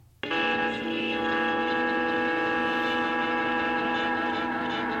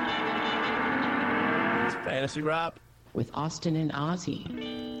Fantasy Rap with Austin and Ozzie.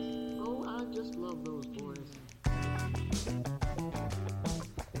 Oh, I just love those boys.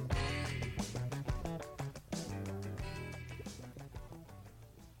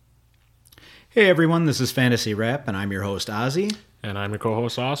 Hey everyone, this is Fantasy Rap, and I'm your host Ozzie. And I'm your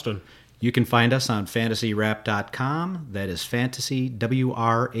co-host Austin. You can find us on fantasyrap.com. That is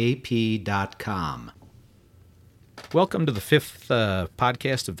fantasywrap.com. Welcome to the fifth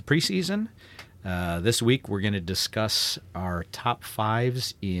podcast of the preseason. This week we're going to discuss our top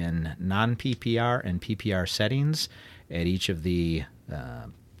fives in non-PPR and PPR settings at each of the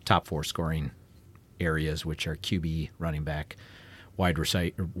top four scoring areas, which are QB, running back, wide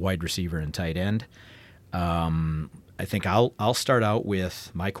receiver, and tight end. I think I'll start out with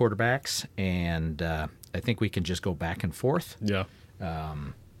my quarterbacks, and I think we can just go back and forth. Yeah.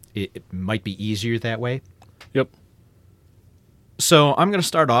 It might be easier that way. Yep. So I'm going to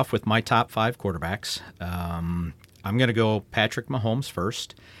start off with my top five quarterbacks. I'm going to go Patrick Mahomes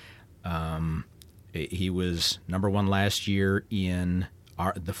first. He was number one last year in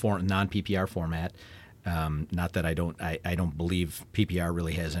the non-PPR format. Not that I don't believe PPR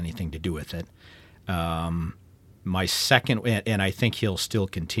really has anything to do with it. My second, and I think he'll still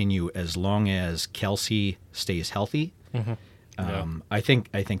continue as long as Kelsey stays healthy. Mm-hmm. Yeah. I think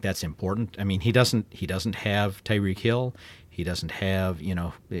that's important. I mean, he doesn't have Tyreek Hill. He doesn't have,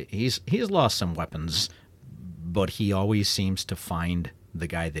 he's lost some weapons, but he always seems to find the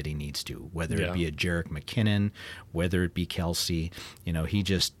guy that he needs to, whether it be a Jerick McKinnon, whether it be Kelsey.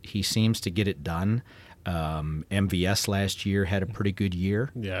 He seems to get it done. MVS last year had a pretty good year.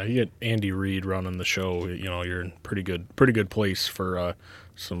 Yeah, you get Andy Reid running the show. You're in pretty good place for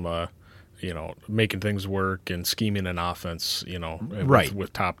some making things work and scheming an offense. Right,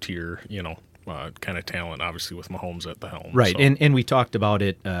 with top tier. Kind of talent, obviously, with Mahomes at the helm. Right, so. and we talked about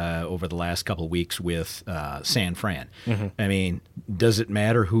it over the last couple of weeks with San Fran. Mm-hmm. I mean, does it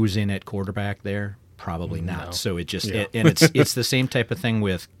matter who's in at quarterback there? Probably not. No. So it's the same type of thing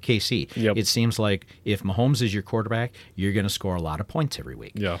with KC. Yep. It seems like if Mahomes is your quarterback, you're going to score a lot of points every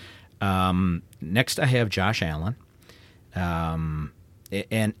week. Yeah. Next, I have Josh Allen, and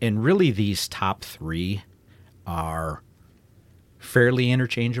really these top three are fairly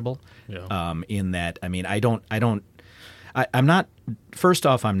interchangeable. Yeah. In that, I mean, I'm not. First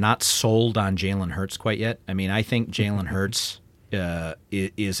off, I'm not sold on Jalen Hurts quite yet. I mean, I think Jalen Hurts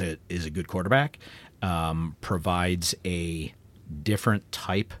is a good quarterback. Provides a different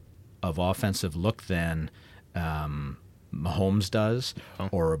type of offensive look than Mahomes does,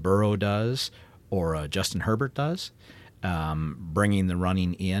 or a Burrow does, or a Justin Herbert does. Bringing the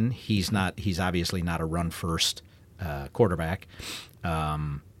running in, he's obviously not a run first quarterback.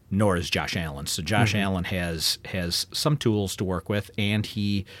 Nor is Josh Allen. So Josh Allen has some tools to work with, and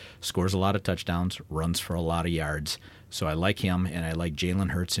he scores a lot of touchdowns, runs for a lot of yards. So I like him, and I like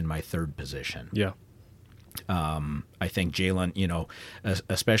Jalen Hurts in my third position. Yeah. I think Jalen,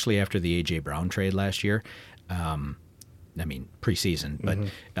 especially after the A.J. Brown trade last year, preseason, but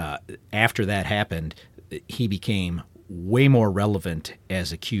after that happened, he became way more relevant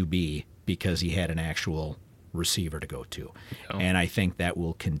as a QB because he had an actual receiver to go to. Yeah. And I think that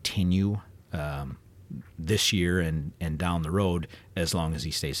will continue this year and down the road as long as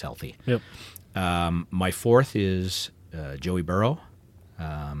he stays healthy. Yep. My fourth is Joey Burrow.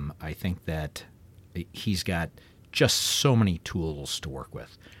 I think that he's got just so many tools to work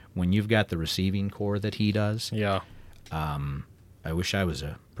with. When you've got the receiving core that he does, Yeah. I wish I was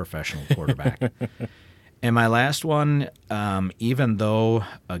a professional quarterback. And my last one, even though,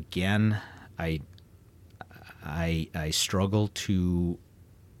 again, I struggle to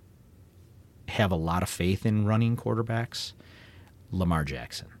have a lot of faith in running quarterbacks, Lamar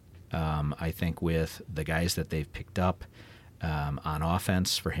Jackson. I think with the guys that they've picked up on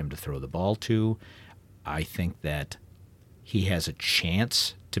offense for him to throw the ball to, I think that he has a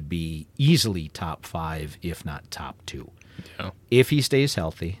chance to be easily top five, if not top two. Yeah. If he stays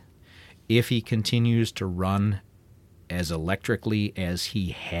healthy, if he continues to run as electrically as he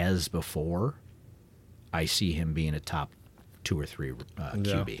has before, I see him being a top 2 or 3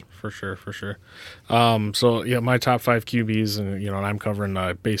 QB. Yeah, for sure. My top 5 QBs, and I'm covering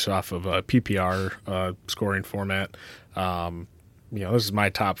based off of a PPR scoring format. This is my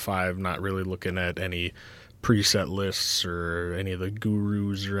top 5. Not really looking at any preset lists or any of the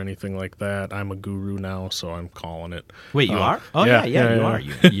gurus or anything like that. I'm a guru now, so I'm calling it. Wait, you are? Oh, yeah, you are.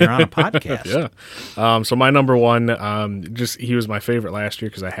 You're on a podcast. Yeah. So my number one, he was my favorite last year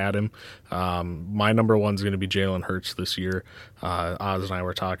because I had him. My number one's going to be Jalen Hurts this year. Oz and I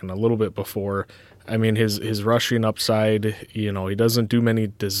were talking a little bit before. I mean, his rushing upside, he doesn't do many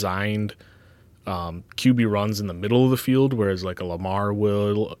designed QB runs in the middle of the field, whereas like a Lamar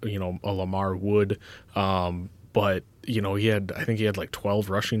would. But I think he had like 12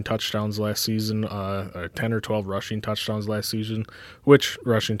 rushing touchdowns last season, or 10 or 12 rushing touchdowns last season, which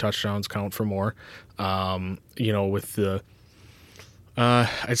rushing touchdowns count for more. With the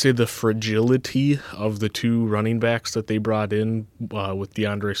I'd say the fragility of the two running backs that they brought in with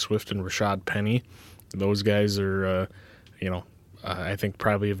DeAndre Swift and Rashad Penny. Those guys are, I think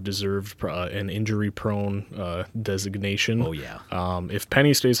probably have deserved an injury-prone designation. Oh, yeah. If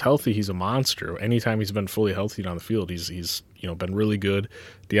Penny stays healthy, he's a monster. Anytime he's been fully healthy on the field, he's been really good.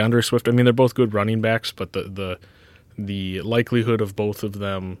 DeAndre Swift, I mean, they're both good running backs, but the likelihood of both of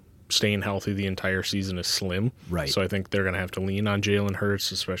them staying healthy the entire season is slim. Right. So I think they're going to have to lean on Jalen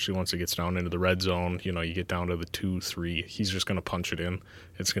Hurts, especially once it gets down into the red zone. You get down to the 2-3. He's just going to punch it in.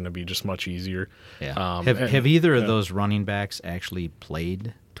 It's going to be just much easier. Yeah. Have either of those running backs actually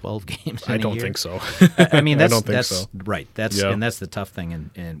played 12 games in I a don't year? think so. I mean, that's so. Right. And that's the tough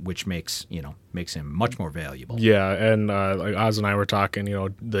thing, and which makes him much more valuable. Yeah, and like Oz and I were talking,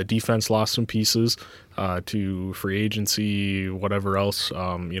 the defense lost some pieces to free agency, whatever else,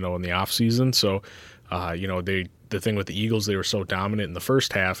 in the offseason. So, the thing with the Eagles, they were so dominant in the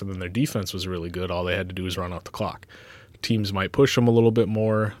first half, and then their defense was really good. All they had to do was run out the clock. Teams might push them a little bit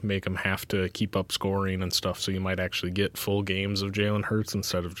more, make them have to keep up scoring and stuff, so you might actually get full games of Jalen Hurts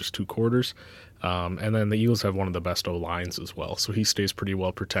instead of just 2 quarters. And then the Eagles have one of the best O-lines as well, so he stays pretty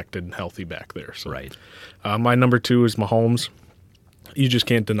well protected and healthy back there. So, right. My number 2 is Mahomes. You just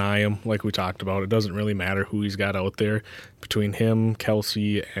can't deny him, like we talked about. It doesn't really matter who he's got out there. Between him,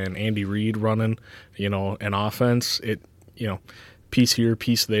 Kelsey, and Andy Reid running, an offense, piece here,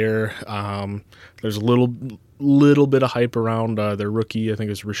 piece there. There's a little bit of hype around their rookie. I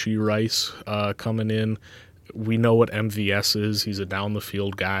think it's Rashee Rice coming in. We know what MVS is. He's a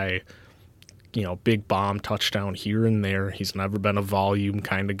down-the-field guy. Big bomb touchdown here and there. He's never been a volume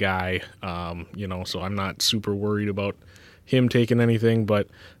kind of guy, so I'm not super worried about him taking anything, but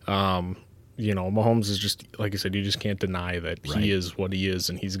Mahomes is just, like I said, you just can't deny that he is what he is,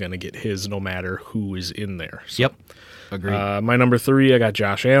 and he's going to get his no matter who is in there. So, yep, agreed. My number 3, I got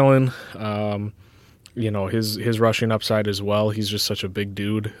Josh Allen. His rushing upside as well. He's just such a big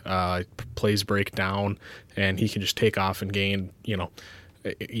dude. Plays break down, and he can just take off and gain,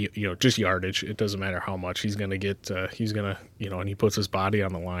 just yardage. It doesn't matter how much he's going to get. He's going to, and he puts his body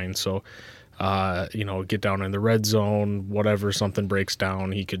on the line. So, get down in the red zone, whatever, something breaks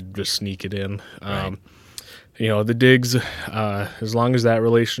down, he could just sneak it in. Right. The Diggs, as long as that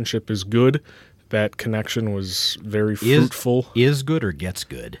relationship is good, that connection was very fruitful. Is good or gets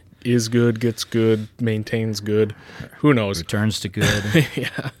good? Is good, gets good, maintains good. Who knows? Returns to good.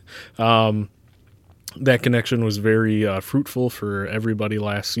 Yeah. That connection was very fruitful for everybody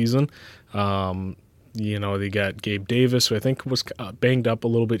last season. They got Gabe Davis, who I think was banged up a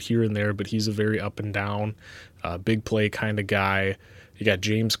little bit here and there, but he's a very up and down, big play kind of guy. You got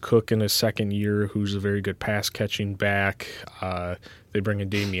James Cook in his second year, who's a very good pass-catching back. They bring in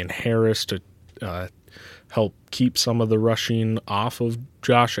Damian Harris to help keep some of the rushing off of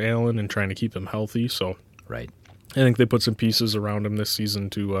Josh Allen and trying to keep him healthy. So, right. I think they put some pieces around him this season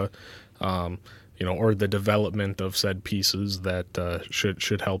to, or the development of said pieces that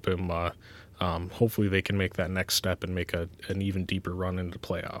should help him. Hopefully they can make that next step and make an even deeper run into the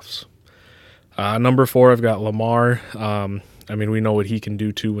playoffs. Number 4, I've got Lamar. We know what he can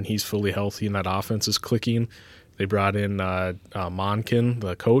do too when he's fully healthy and that offense is clicking. They brought in Monken,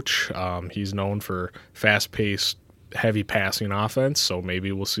 the coach. He's known for fast-paced, heavy passing offense, so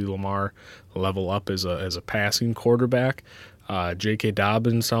maybe we'll see Lamar level up as a passing quarterback. J.K.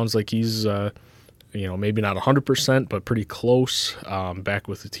 Dobbins sounds like he's maybe not 100%, but pretty close, back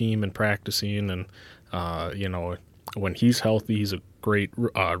with the team and practicing. And, when he's healthy, he's a great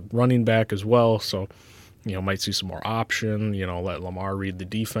running back as well. So, might see some more option, let Lamar read the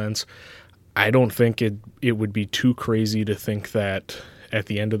defense. I don't think it would be too crazy to think that at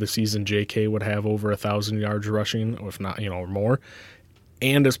the end of the season, J.K. would have over 1,000 yards rushing, or if not, or more.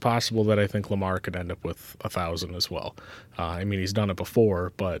 And it's possible that I think Lamar could end up with 1,000 as well. He's done it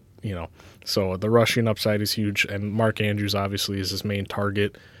before, but, so the rushing upside is huge. And Mark Andrews obviously is his main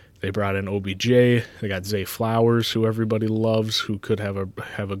target. They brought in OBJ. They got Zay Flowers, who everybody loves, who could have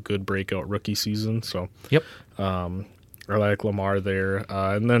a good breakout rookie season. So, yep. I like Lamar there.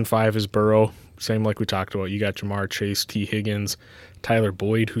 And then 5 is Burrow. Same like we talked about. You got Jamar Chase, T. Higgins, Tyler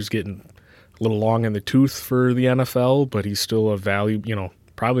Boyd, who's getting a little long in the tooth for the NFL, but he's still a value,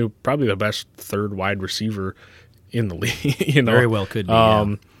 probably the best third wide receiver in the league. Very well could be.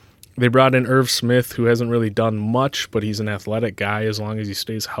 Yeah. They brought in Irv Smith, who hasn't really done much, but he's an athletic guy as long as he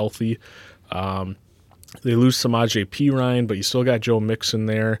stays healthy. They lose Samaje Perine, but you still got Joe Mixon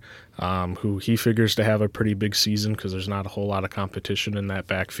there, who he figures to have a pretty big season because there's not a whole lot of competition in that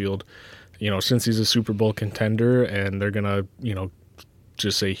backfield. Since he's a Super Bowl contender, and they're gonna,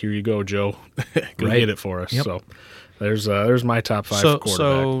 just say, "Here you go, Joe, go get it for us." Yep. So there's my top 5 quarterback.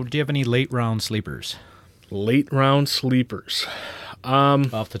 So do you have any late round sleepers? Late round sleepers,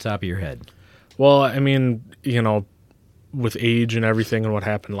 Off the top of your head. well, I mean, with age and everything and what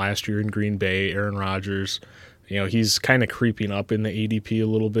happened last year in Green Bay, Aaron Rodgers, he's kind of creeping up in the ADP a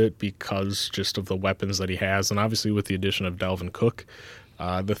little bit because just of the weapons that he has, and obviously with the addition of Dalvin Cook.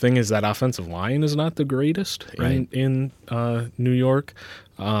 The thing is that offensive line is not the greatest in New York.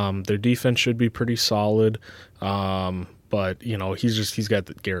 Their defense should be pretty solid, but he's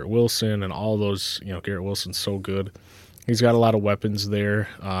got Garrett Wilson and all those. Garrett Wilson's so good. He's got a lot of weapons there.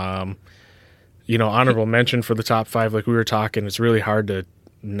 Honorable mention for the top 5, like we were talking. It's really hard to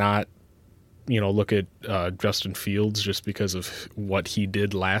not look at Justin Fields just because of what he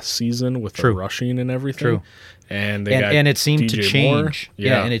did last season with the rushing and everything. True. And it seemed DJ to change. Moore.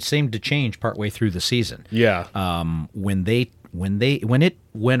 Yeah, and it seemed to change partway through the season. Yeah. When it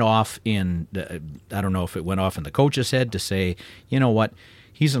went off in I don't know if it went off in the coach's head to say, you know what,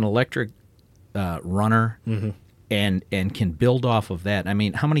 he's an electric runner and can build off of that. I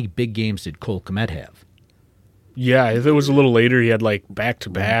mean, how many big games did Cole Kmet have? Yeah, if it was a little later, he had like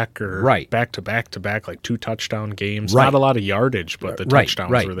back-to-back or Right. back-to-back, like 2 touchdown games. Right. Not a lot of yardage, but the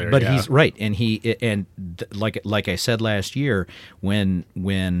touchdowns were there. But yeah. he's right, and like I said last year,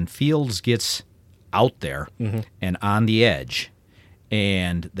 when Fields gets out there and on the edge,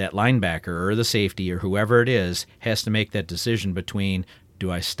 and that linebacker or the safety or whoever it is has to make that decision between, do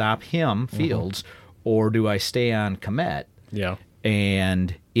I stop him, Fields, or do I stay on Kmet? Yeah.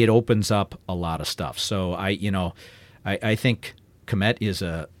 And it opens up a lot of stuff. So I think Kmet is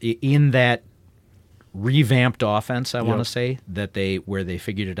in that revamped offense. I want to say that where they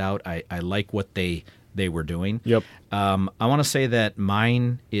figured it out. I like what they were doing. Yep. I want to say that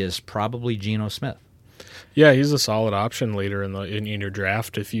mine is probably Geno Smith. Yeah, he's a solid option later in your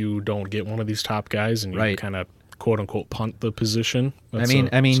draft if you don't get one of these top guys and you kind of quote unquote punt the position. That's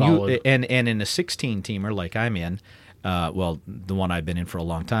I mean, solid. you and in a 16-teamer like I'm in. The one I've been in for a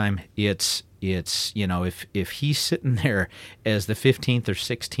long time, it's if he's sitting there as the 15th or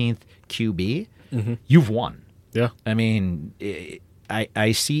 16th QB, you've won. Yeah. I mean,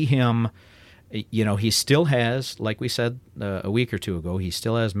 I see him, he still has, like we said a week or two ago, he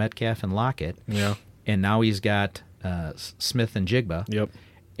still has Metcalf and Lockett. Yeah. And now he's got Smith and Jigba. Yep.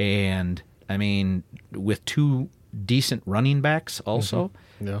 And, I mean, with 2 decent running backs also,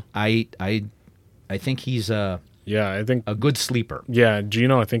 Yeah. I think he's I think a good sleeper. Yeah,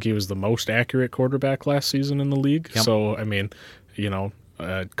 Geno, I think he was the most accurate quarterback last season in the league. Yep. So, I mean,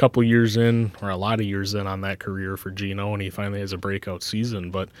 a couple years in, or a lot of years in on that career for Geno, and he finally has a breakout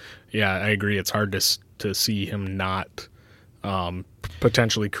season. But, yeah, I agree. It's hard to see him not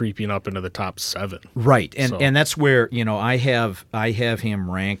potentially creeping up into the top 7. Right, and that's where, I have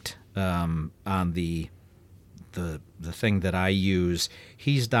him ranked on the thing that I use.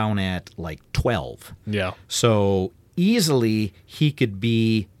 He's down at like 12. Yeah. So easily he could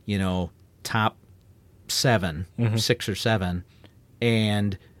be, top 7, 6 or 7,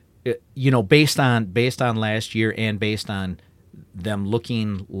 and based on last year and based on them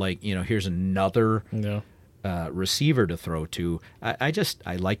looking like here's another receiver to throw to.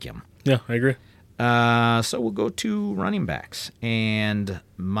 I like him. Yeah, I agree. So we'll go to running backs, and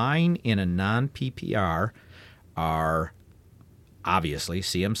mine in a non-PPR are obviously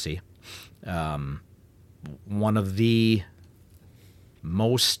CMC. One of the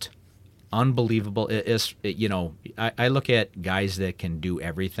most unbelievable is, I look at guys that can do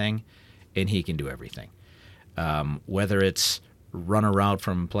everything, and he can do everything. Whether it's run a route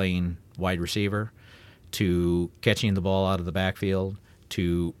from playing wide receiver to catching the ball out of the backfield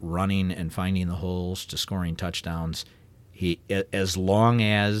to running and finding the holes to scoring touchdowns. As long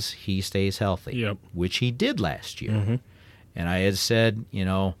as he stays healthy, which he did last year. And I had said,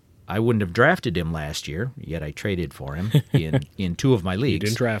 I wouldn't have drafted him last year, yet I traded for him in 2 of my leagues. You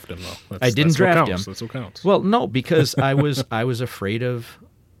didn't draft him, though. I didn't draft him. That's what counts. Well, no, because I was afraid of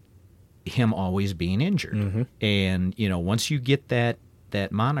him always being injured. And, once you get that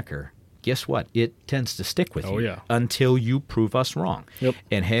moniker, guess what? It tends to stick with you until you prove us wrong. Yep.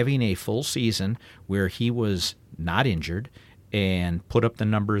 And having a full season where he was not injured and put up the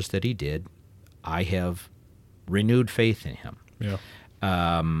numbers that he did, I have renewed faith in him. Yeah.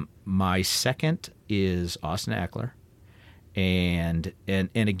 My second is Austin Eckler, and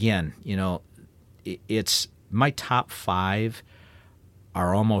again, it's my top 5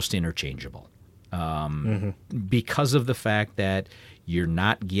 are almost interchangeable because of the fact that you're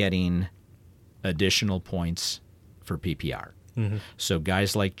not getting additional points for PPR. So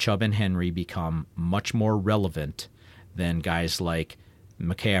guys like Chubb and Henry become much more relevant than guys like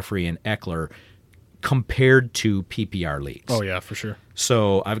McCaffrey and Eckler compared to PPR leagues. Oh yeah, for sure.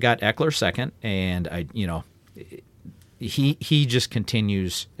 So I've got Eckler second, and he just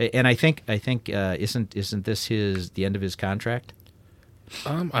continues. And I think isn't this the end of his contract?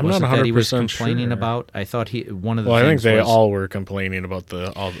 I'm Wasn't not 100% that he was sure. complaining about? I thought one of the. Well, I think things they was, all were complaining about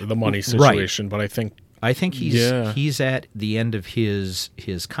the money situation, but I think he's at the end of his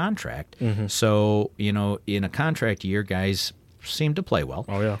contract. So in a contract year, guys seem to play well.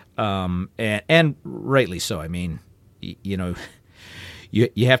 Oh yeah, and rightly so. I mean, you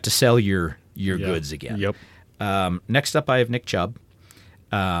have to sell your goods again. Yep. Next up, I have Nick Chubb.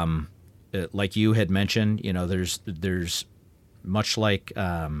 Like you had mentioned, there's much like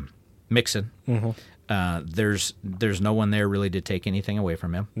Mixon. There's no one there really to take anything away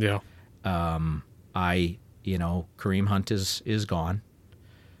from him. Yeah. Kareem Hunt is gone.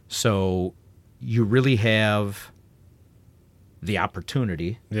 So you really have the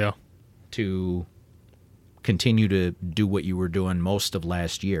opportunity to continue to do what you were doing most of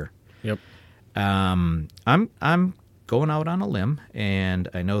last year. Yep. I'm going out on a limb, and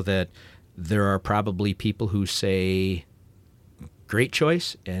I know that there are probably people who say great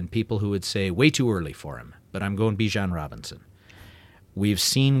choice and people who would say way too early for him, but I'm going Bijan Robinson. We've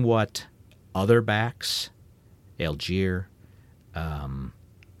seen what other backs, Algier,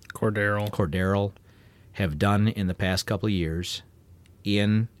 Cordero, have done in the past couple of years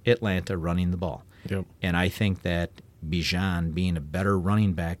in Atlanta running the ball. Yep. And I think that Bijan, being a better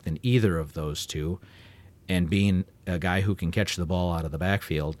running back than either of those two, and being a guy who can catch the ball out of the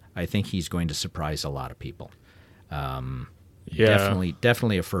backfield, I think he's going to surprise a lot of people. Definitely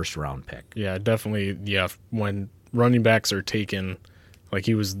a first-round pick. Yeah, definitely. Yeah, when running backs are taken, like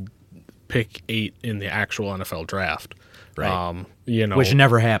he was pick 8 in the actual NFL draft. Right. Which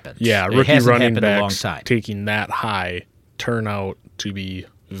never happens. Yeah, it rookie hasn't running happened in a long backs time. taking that high turn out to be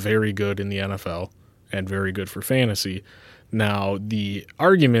very good in the NFL and very good for fantasy. Now, the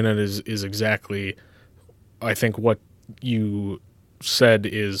argument is exactly, I think, what you said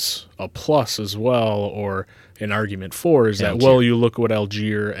is a plus as well, or an argument for, is that, well, you look at what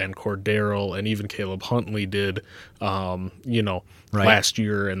Algier and Cordero and even Caleb Huntley did, last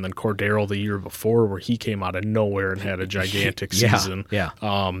year, and then Cordero the year before, where he came out of nowhere and had a gigantic season. Yeah.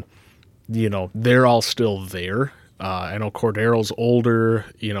 They're all still there. I know Cordero's older.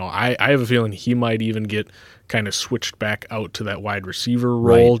 I have a feeling he might even get kind of switched back out to that wide receiver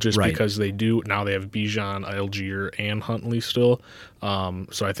role because they do. Now they have Bijan, Algier, and Huntley still. So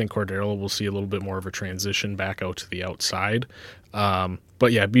I think Cordero will see a little bit more of a transition back out to the outside.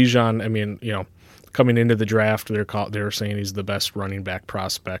 But yeah, Bijan, coming into the draft, they're saying he's the best running back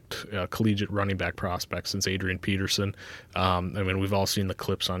prospect, collegiate running back prospect since Adrian Peterson. We've all seen the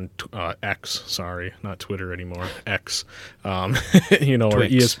clips on X. Sorry, not Twitter anymore. X. Or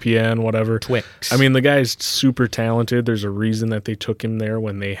ESPN, whatever. Twix. The guy's super talented. There's a reason that they took him there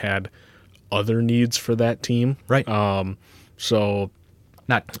when they had other needs for that team. Right. So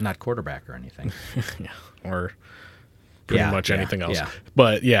not quarterback or anything. or pretty much anything else. Yeah.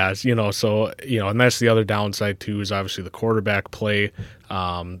 But and that's the other downside too, is obviously the quarterback play.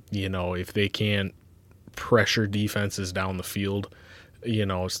 If they can't pressure defenses down the field,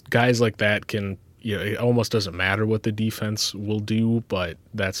 guys like that can, it almost doesn't matter what the defense will do, but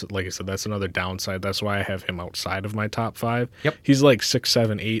that's, like I said, that's another downside. That's why I have him outside of my top 5. Yep. He's like 6,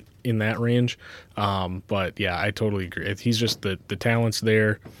 7, 8 in that range. But yeah, I totally agree. He's just the talent's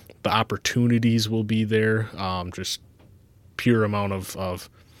there. The opportunities will be there. Just pure amount of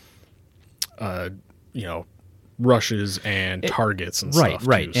rushes and targets and stuff.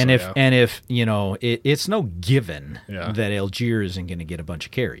 Right. Too, and if it's no given that Algier isn't going to get a bunch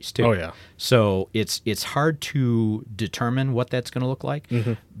of carries too. Oh yeah. So it's hard to determine what that's going to look like.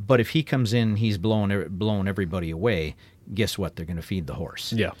 Mm-hmm. But if he comes in, he's blowing everybody away. Guess what? They're going to feed the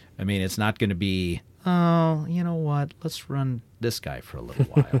horse. Yeah. It's not going to be, oh, you know what? Let's run this guy for a little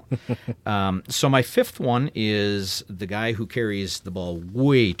while. So my 5th one is the guy who carries the ball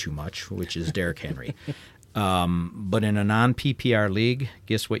way too much, which is Derrick Henry. But in a non-PPR league,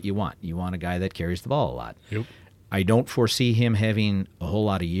 guess what you want? You want a guy that carries the ball a lot. Yep. I don't foresee him having a whole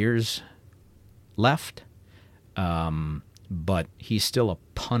lot of years left, but he's still a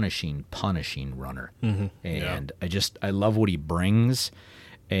punishing runner. Mm-hmm. And I love what he brings.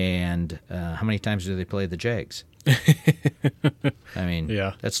 And how many times do they play the Jags?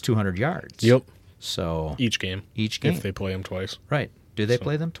 That's 200 yards. Yep. So each game. If they play him twice. Right. Do they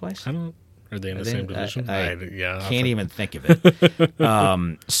play them twice? I don't. Are they in the same division? I yeah, can't even think of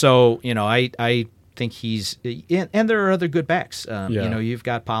it. So, I think he's – and there are other good backs. You've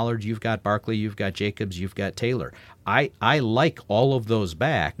got Pollard, you've got Barkley, you've got Jacobs, you've got Taylor. I like all of those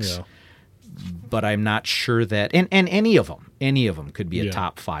backs, but I'm not sure that – and any of them could be a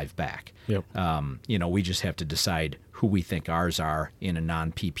top 5 back. Yep. We just have to decide who we think ours are in a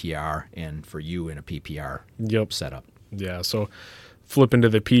non-PPR and for you in a PPR setup. Yeah, so – flip into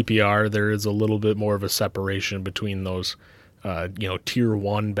the PPR, there is a little bit more of a separation between those, tier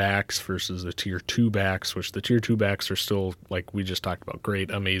 1 backs versus the tier 2 backs, which the tier 2 backs are still, like we just talked about,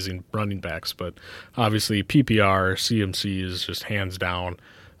 great, amazing running backs. But obviously PPR, CMC is just hands down.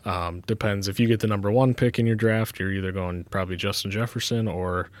 Depends. If you get the number 1 pick in your draft, you're either going probably Justin Jefferson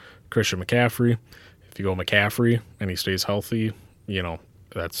or Christian McCaffrey. If you go McCaffrey and he stays healthy,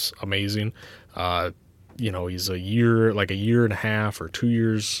 that's amazing. He's a year and a half or 2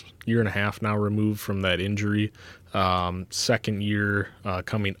 years, year and a half now removed from that injury. Second year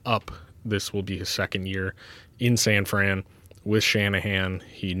coming up, this will be his second year in San Fran with Shanahan.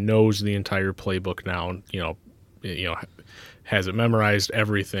 He knows the entire playbook now. Has it memorized,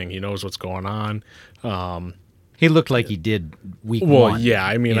 everything. He knows what's going on. He looked like he did week 1. Well, yeah,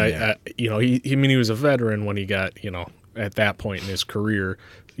 I mean, he was a veteran when he got, at that point in his career.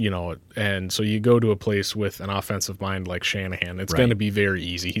 And so you go to a place with an offensive mind like Shanahan, it's going to be very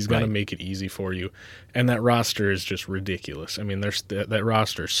easy. He's going to make it easy for you. And that roster is just ridiculous. I mean, that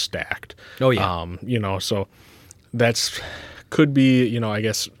roster's stacked. Oh, yeah. So could be, I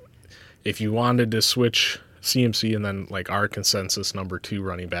guess if you wanted to switch CMC and then like our consensus number 2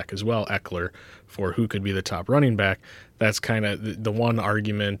 running back as well, Eckler, for who could be the top running back, that's kind of the one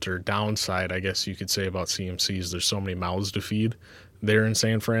argument or downside, I guess you could say, about CMC is there's so many mouths to feed there in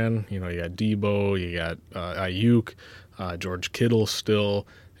San Fran. You got Debo, you got Ayuk, George Kittle still,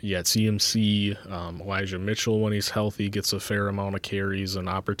 you got CMC, Elijah Mitchell when he's healthy gets a fair amount of carries and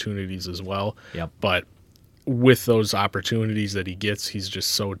opportunities as well. Yep. But with those opportunities that he gets, he's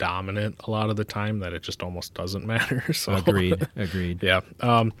just so dominant a lot of the time that it just almost doesn't matter. So Agreed. Yeah.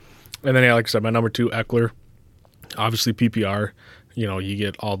 And then, like I said, my number 2, Eckler, obviously PPR, you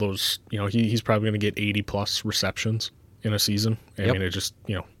get all those, he's probably going to get 80-plus receptions in a season. I mean, it just,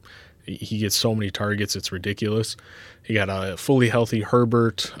 he gets so many targets, it's ridiculous. You got a fully healthy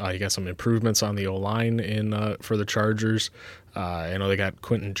Herbert. You got some improvements on the O-line for the Chargers. I know they got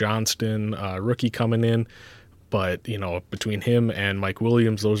Quentin Johnston, rookie, coming in. But, between him and Mike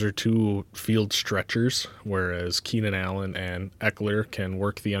Williams, those are 2 field stretchers, whereas Keenan Allen and Eckler can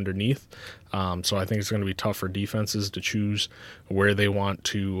work the underneath. So I think it's going to be tough for defenses to choose where they want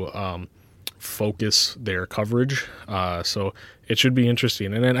to focus their coverage. So it should be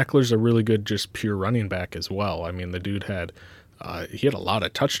interesting. And then Eckler's a really good just pure running back as well. I mean, the dude had he had a lot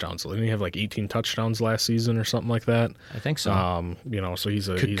of touchdowns. Didn't he have like 18 touchdowns last season or something like that? I think so. So he's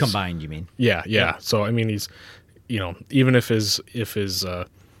combined, you mean? Yeah. So I mean, he's even if his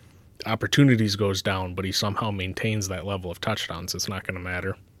opportunities goes down, but he somehow maintains that level of touchdowns, it's not going to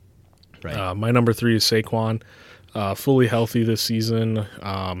matter. Right. My number 3 is Saquon, fully healthy this season.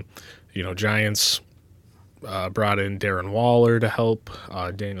 Giants brought in Darren Waller to help,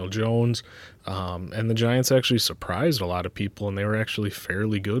 Daniel Jones, and the Giants actually surprised a lot of people, and they were actually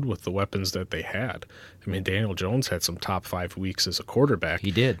fairly good with the weapons that they had. I mean, Daniel Jones had some top 5 weeks as a quarterback.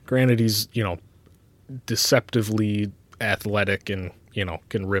 He did. Granted, he's, deceptively athletic and,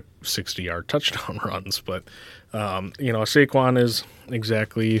 can rip 60-yard touchdown runs, but, Saquon is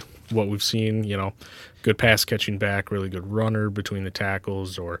exactly what we've seen, good pass catching back, really good runner between the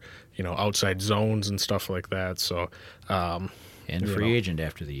tackles or, outside zones and stuff like that. So, and free agent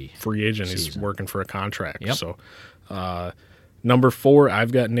after the free agent. season. He's working for a contract. Yep. So, number 4,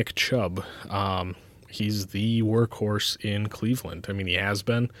 I've got Nick Chubb. He's the workhorse in Cleveland. I mean, he has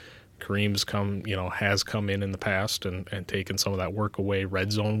been. Kareem's has come in the past and taken some of that work away,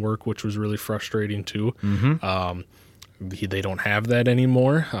 red zone work, which was really frustrating too. Mm-hmm. They don't have that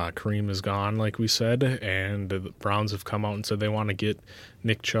anymore. Kareem is gone, like we said, and the Browns have come out and said they want to get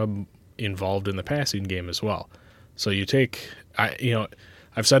Nick Chubb involved in the passing game as well. So you take,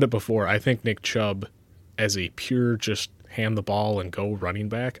 I've said it before, I think Nick Chubb as a pure just hand the ball and go running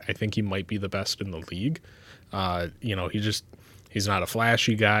back, I think he might be the best in the league. He's not a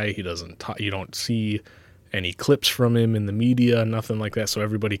flashy guy. He doesn't. You don't see any clips from him in the media, nothing like that. So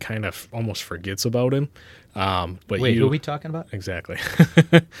everybody kind of almost forgets about him. But wait, who are we talking about? Exactly.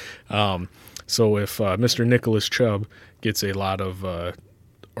 So if Mr. Nicholas Chubb gets a lot of,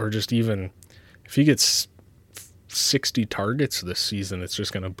 or just even if he gets 60 targets this season, it's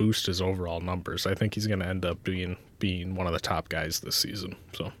just going to boost his overall numbers. I think he's going to end up being one of the top guys this season.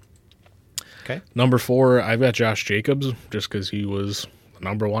 So, Okay. Number 4, I've got Josh Jacobs, just because he was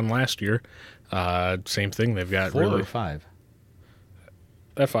number 1 last year. Same thing. They've got 4 really or 5?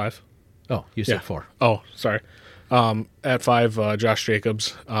 At 5. Oh, you said Yeah. 4. Oh, sorry. At 5, Josh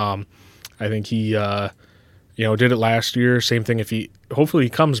Jacobs. I think he, did it last year. Same thing. Hopefully he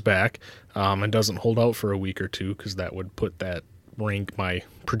comes back and doesn't hold out for a week or two, because that would put that my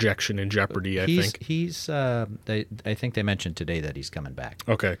projection in jeopardy. I think he's. I think they mentioned today that he's coming back.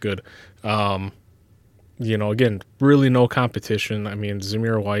 Okay, good. Again, really no competition. I mean,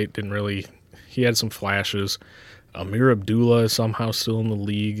 Zamir White didn't really. He had some flashes. Amir Abdullah is somehow still in the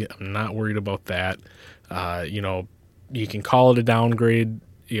league. I'm not worried about that. You can call it a downgrade.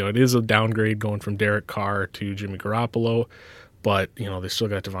 It is a downgrade going from Derek Carr to Jimmy Garoppolo, but they still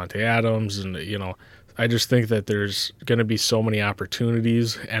got Devontae Adams, and I just think that there's going to be so many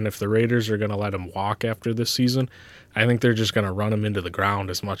opportunities, and if the Raiders are going to let him walk after this season, I think they're just going to run him into the ground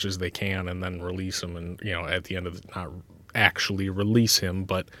as much as they can and then release him, and at the end of not actually release him,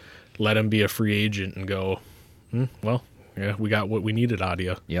 but let him be a free agent and go, well, yeah, we got what we needed out of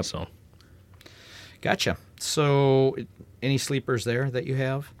you. Yep. So, Gotcha. So, any sleepers there that you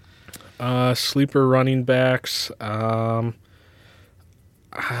have? Sleeper running backs. There's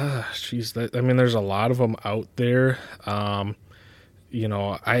a lot of them out there. Like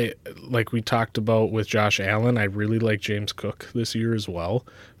we talked about with Josh Allen, I really like James Cook this year as well.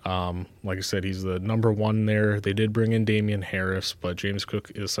 Like I said, he's the number 1 there. They did bring in Damian Harris, but James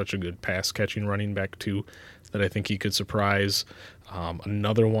Cook is such a good pass-catching running back too that I think he could surprise.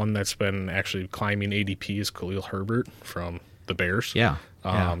 Another one that's been actually climbing ADP is Khalil Herbert from the Bears. Yeah.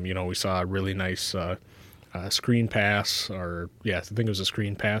 We saw a really nice screen pass, I think it was a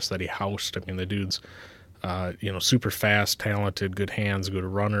screen pass that he housed. I mean, the dude's, super fast, talented, good hands, good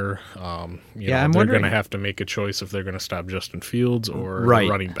runner. They're going to have to make a choice if they're going to stop Justin Fields or the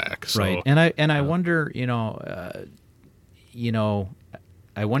running back. So, right. And I wonder,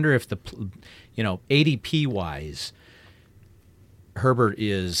 I wonder if ADP wise, Herbert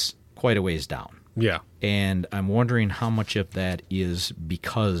is quite a ways down. Yeah. And I'm wondering how much of that is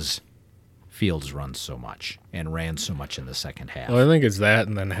because Fields runs so much and ran so much in the second half. Well, I think it's that,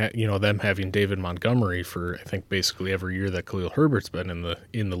 and then them having David Montgomery for I think basically every year that Khalil Herbert's been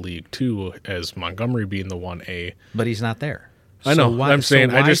in the league too, as Montgomery being the 1A. But he's not there. I know. I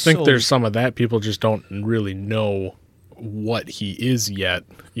just think there's some of that. People just don't really know what he is yet,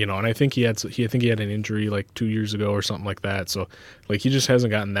 and I think he had an injury like 2 years ago or something like that. So like he just hasn't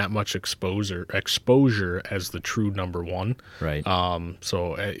gotten that much exposure as the true number 1. Right.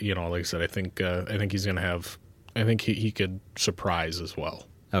 So like I said, I think he's gonna have. I think he could surprise as well.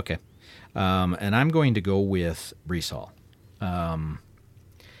 Okay. And I'm going to go with Breece Hall.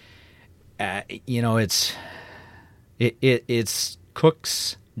 It's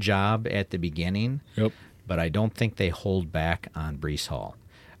Cook's job at the beginning. Yep. But I don't think they hold back on Breece Hall.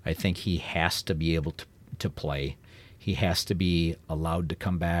 I think he has to be able to play. He has to be allowed to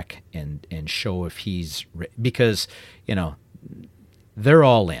come back and show if he's because they're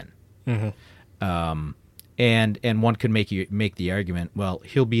all in. Mm-hmm. And one could make the argument, well,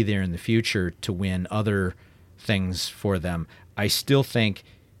 he'll be there in the future to win other things for them. I still think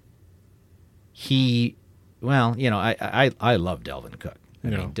I love Delvin Cook. I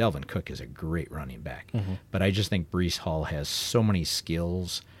mean, Delvin Cook is a great running back, but I just think Breece Hall has so many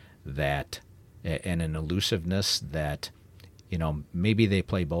skills and an elusiveness that, maybe they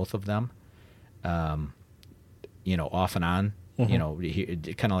play both of them, off and on. Kind of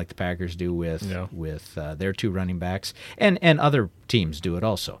like the Packers do with their 2 running backs, and other teams do it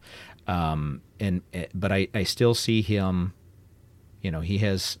also. But I still see him. He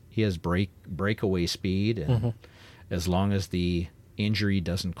has breakaway speed, and as long as the injury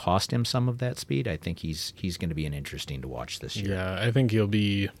doesn't cost him some of that speed, I think he's going to be an interesting to watch this year. Yeah, I think he'll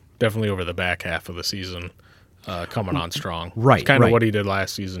be definitely over the back half of the season coming on strong. Right, it's kind of what he did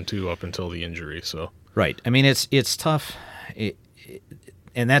last season too, up until the injury. So right. I mean, it's tough,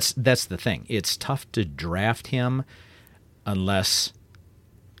 and that's the thing. It's tough to draft him unless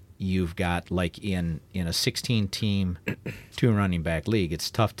you've got like in a 16-team 2 running back league.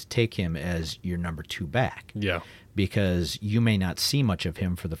 It's tough to take him as your number 2 back. Yeah. Because you may not see much of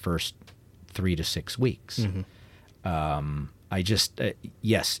him for the first 3 to 6 weeks. I just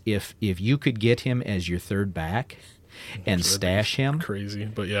yes, if you could get him as your 3rd back and stash him, crazy,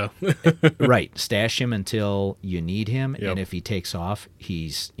 but yeah, right, stash him until you need him, Yep. and if he takes off,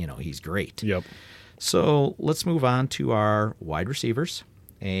 he's great. Yep. So let's move on to our wide receivers,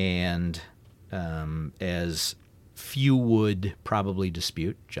 and as few would probably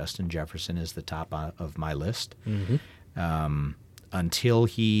dispute. Justin Jefferson is the top of my list. Until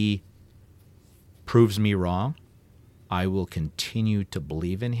he proves me wrong, I will continue to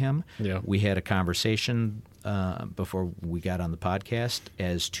believe in him. Yeah. We had a conversation before we got on the podcast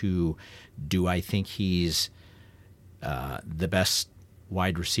as to, do I think he's the best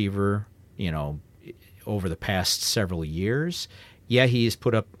wide receiver, over the past several years? Yeah, he's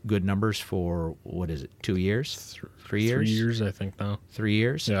put up good numbers for, 2 years? 3 years? 3 years, I think now. 3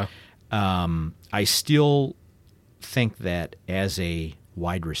 years? Yeah. I still think that as a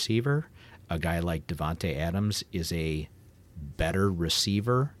wide receiver, a guy like Davante Adams is a better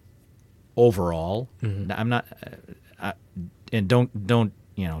receiver overall. I'm not, and don't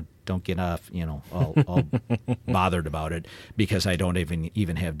get off, all bothered about it because I don't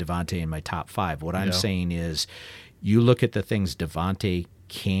even have Davante in my top 5. What I'm saying is, you look at the things Davante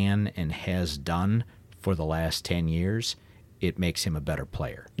can and has done for the last 10 years, it makes him a better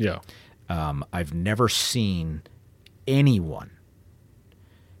player. Yeah. I've never seen anyone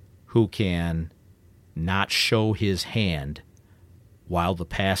who can not show his hand while the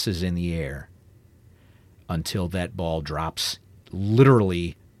pass is in the air until that ball drops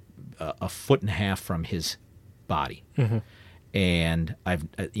literally a foot and a half from his body. And I've,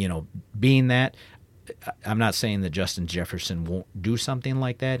 being that, I'm not saying that Justin Jefferson won't do something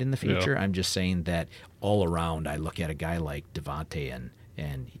like that in the future. I'm just saying that all around, I look at a guy like Davante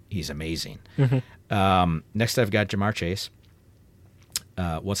and he's amazing. Next, I've got Jamar Chase.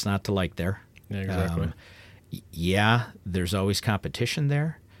 What's not to like there? Yeah, exactly. There's always competition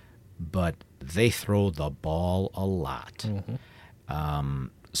there, but they throw the ball a lot.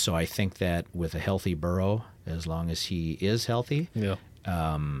 So I think that with a healthy Burrow, as long as he is healthy,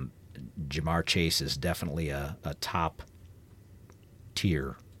 Jamar Chase is definitely a top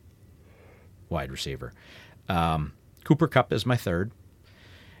tier wide receiver. Cooper Kupp is my third.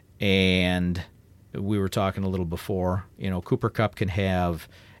 And we were talking a little before, Cooper Kupp can have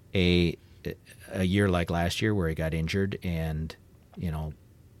a year like last year where he got injured and,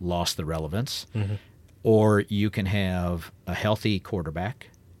 lost the relevance. Or you can have a healthy quarterback.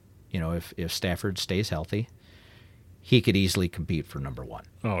 If Stafford stays healthy, he could easily compete for number 1.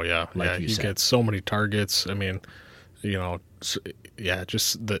 Oh, yeah. Like you he said. gets so many targets. I mean, just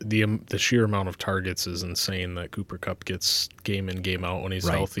the sheer amount of targets is insane that Cooper Kupp gets game in, game out when he's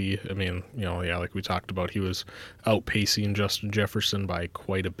healthy. I mean, like we talked about, he was outpacing Justin Jefferson by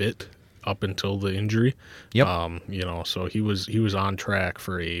quite a bit up until the injury. So he was on track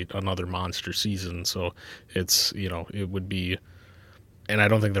for another monster season. So it's, it would be, and I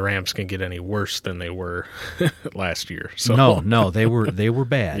don't think the Rams can get any worse than they were last year. So No, they were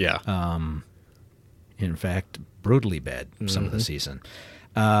bad. Yeah. In fact, brutally bad some of the season.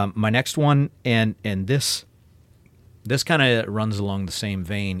 My next one, and this kind of runs along the same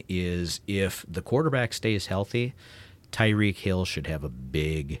vein, is if the quarterback stays healthy, Tyreek Hill should have a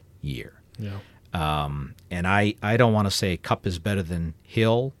big year. Yeah. And I don't want to say Kupp is better than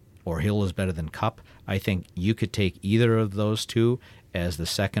Hill or Hill is better than Kupp. I think you could take either of those two as the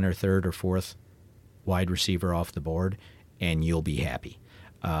second or third or fourth wide receiver off the board, and you'll be happy.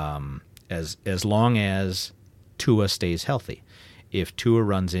 As long as Tua stays healthy. If Tua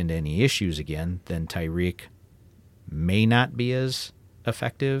runs into any issues again, then Tyreek may not be as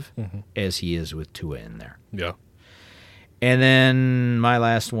effective as he is with Tua in there. Yeah. And then my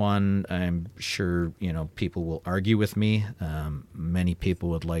last one, I'm sure people will argue with me. Many people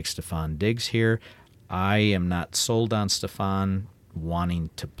would like Stephon Diggs here. I am not sold on Stephon wanting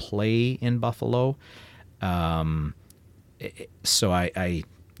to play in Buffalo. So I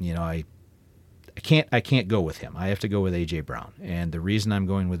can't go with him. I have to go with A.J. Brown. And the reason I'm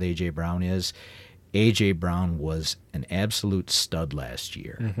going with A.J. Brown is A.J. Brown was an absolute stud last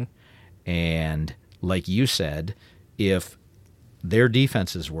year. And like you said, if their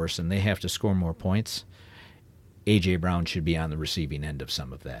defense is worse and they have to score more points, A.J. Brown should be on the receiving end of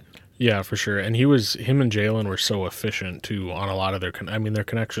some of that. Yeah, for sure. And him and Jalen were so efficient too on a lot of their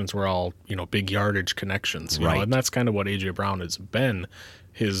connections were all, big yardage connections, you know, and that's kind of what A.J. Brown has been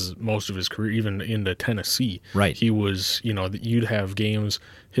most of his career, even into Tennessee. Right. He was, you'd have games,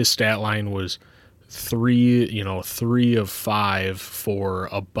 his stat line was 3 of 5 for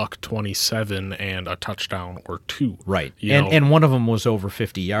 $127 and a touchdown or 2. Right. And one of them was over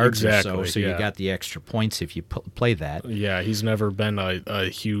 50 yards exactly, or so you got the extra points if you play that. Yeah, he's never been a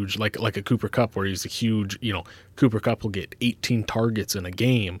huge, like a Cooper Kupp where he's a huge, Cooper Kupp will get 18 targets in a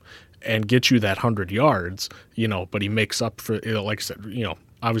game and get you that 100 yards, but he makes up for, like I said,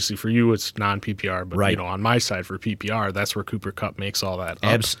 obviously for you it's non-PPR, but Right. on my side for PPR, that's where Cooper Kupp makes all that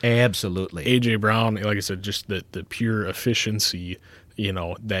up. Absolutely. AJ Brown, like I said, just the pure efficiency,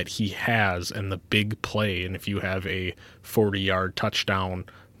 that he has and the big play. And if you have a 40-yard touchdown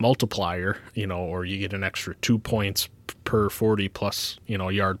multiplier, or you get an extra 2 points per 40 plus,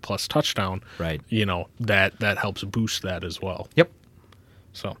 yard plus touchdown, Right. That helps boost that as well. Yep.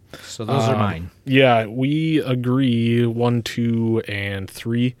 So those are mine. Yeah, we agree 1, 2, and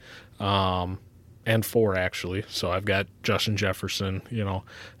 3, and 4 actually. So I've got Justin Jefferson.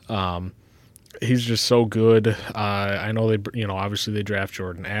 He's just so good. I know they, obviously they draft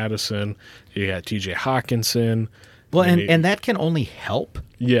Jordan Addison. You got T.J. Hawkinson. Well, and that can only help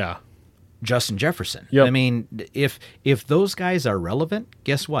Yeah. Justin Jefferson. Yep. I mean, if those guys are relevant,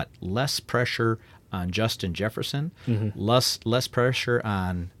 guess what? Less pressure on Justin Jefferson, less pressure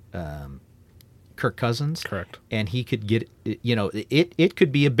on Kirk Cousins. Correct. And he could get, it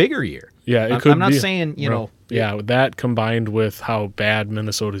could be a bigger year. Yeah, it could I'm not be. saying, Yeah, that combined with how bad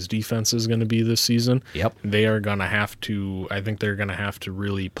Minnesota's defense is going to be this season, Yep. they are going to have to, I think they're going to have to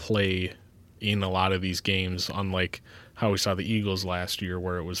really play in a lot of these games, unlike how we saw the Eagles last year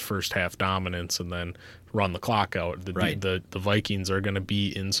where it was first half dominance and then run the clock out. The Vikings are going to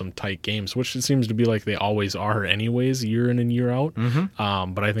be in some tight games, which it seems to be like they always are anyways, year in and year out.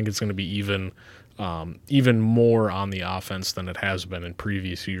 But I think it's going to be even more on the offense than it has been in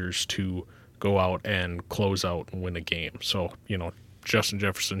previous years to go out and close out and win a game. So, Justin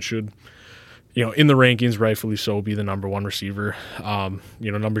Jefferson should, in the rankings, rightfully so, be the number 1 receiver.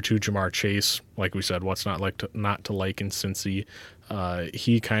 Number 2, Jamar Chase. Like we said, what's not to like in Cincy.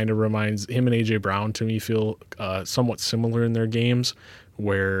 He kind of reminds him and AJ Brown to me feel somewhat similar in their games,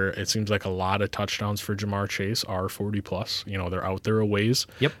 where it seems like a lot of touchdowns for Jamar Chase are 40 plus. They're out there a ways.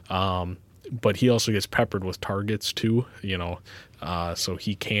 Yep. But he also gets peppered with targets too, so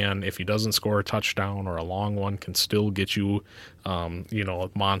he can, if he doesn't score a touchdown or a long one, can still get you,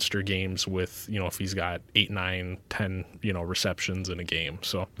 monster games with, if he's got 8, 9, 10, receptions in a game.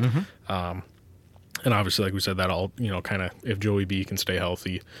 So, and obviously, like we said, that all, kind of, if Joey B can stay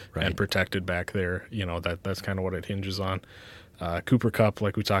healthy and protected back there, that's kind of what it hinges on. Cooper Kupp,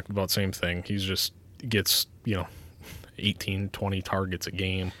 like we talked about, same thing. He's just gets, 18, 20 targets a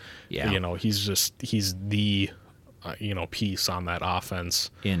game. Yeah. He's the, piece on that offense.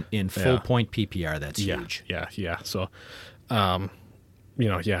 In full point PPR, that's huge. Yeah. So,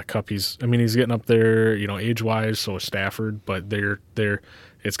 Kupp, he's getting up there, age-wise, so is Stafford, but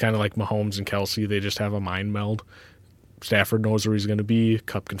it's kind of like Mahomes and Kelsey. They just have a mind meld. Stafford knows where he's going to be.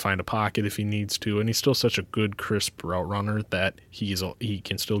 Kupp can find a pocket if he needs to, and he's still such a good, crisp route runner that he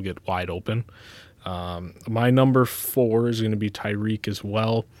can still get wide open. My number 4 is going to be Tyreek as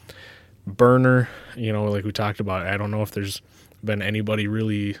well. Burner, like we talked about, I don't know if there's been anybody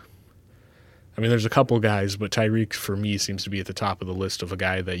really. I mean, there's a couple guys, but Tyreek for me seems to be at the top of the list of a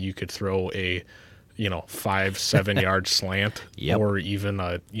guy that you could throw a, 5-7 yard slant, or even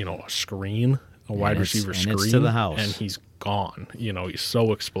a screen, a wide receiver screen, it's to the house, and he's gone. He's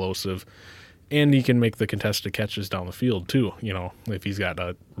so explosive. And he can make the contested catches down the field, too, if he's got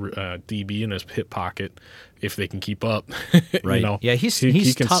a DB in his hip pocket, if they can keep up. Right. Yeah, he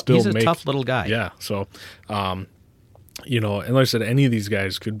can tough. He's a tough little guy. Yeah, so, and like I said, any of these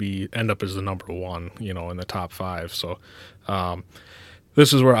guys could end up as the number 1, in the top 5. So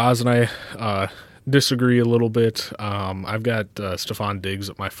this is where Oz and I disagree a little bit. I've got Stephon Diggs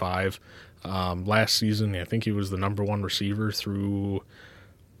at my 5. Last season, I think he was the number 1 receiver through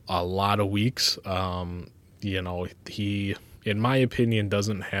a lot of weeks. He, in my opinion,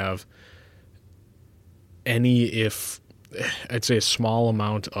 doesn't have I'd say a small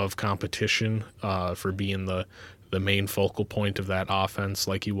amount of competition for being the main focal point of that offense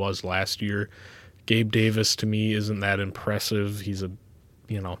like he was last year. Gabe Davis, to me, isn't that impressive. He's a,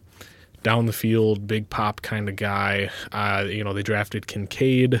 down the field, big pop kind of guy. They drafted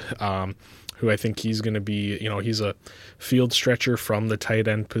Kincaid, who I think he's going to be, he's a field stretcher from the tight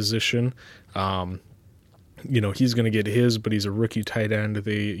end position. He's going to get his, but he's a rookie tight end.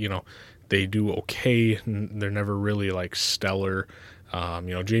 They do okay. They're never really like stellar.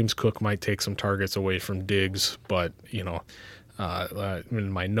 James Cook might take some targets away from Diggs, but,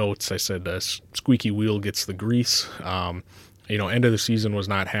 in my notes, I said squeaky wheel gets the grease. End of the season was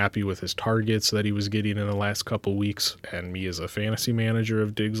not happy with his targets that he was getting in the last couple weeks. And me as a fantasy manager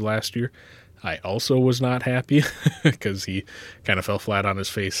of Diggs last year, I also was not happy because he kind of fell flat on his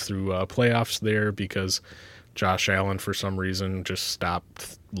face through playoffs there because Josh Allen, for some reason, just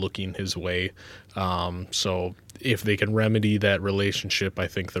stopped looking his way. So, if they can remedy that relationship, I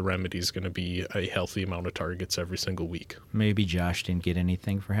think the remedy is going to be a healthy amount of targets every single week. Maybe Josh didn't get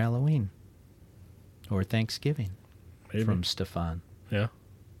anything for Halloween or Thanksgiving from Stefan. Yeah.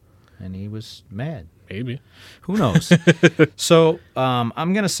 And he was mad. Maybe. Who knows? So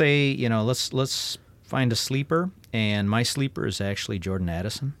I'm going to say, let's find a sleeper. And my sleeper is actually Jordan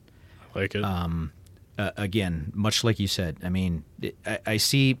Addison. I like it. Again, much like you said, I mean, I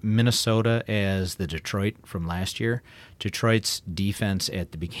see Minnesota as the Detroit from last year. Detroit's defense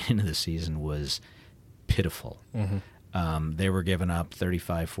at the beginning of the season was pitiful. Mm-hmm. They were giving up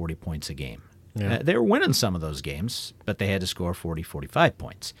 35, 40 points a game. Yeah. They were winning some of those games, but they had to score 40, 45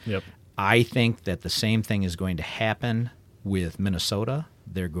 points. Yep. I think that the same thing is going to happen with Minnesota.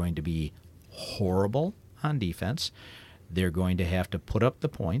 They're going to be horrible on defense. They're going to have to put up the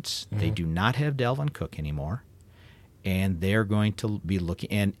points. Mm-hmm. They do not have Dalvin Cook anymore, and they're going to be looking.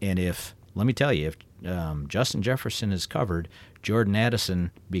 And if, let me tell you, if Justin Jefferson is covered, Jordan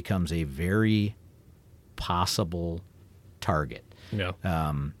Addison becomes a very possible target. Yeah.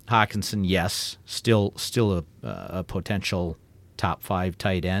 Hawkinson, yes, still a potential top 5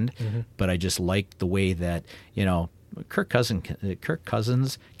 tight end, but I just like the way that Kirk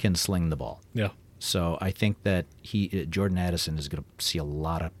Cousins can sling the ball. Yeah. So I think that Jordan Addison is going to see a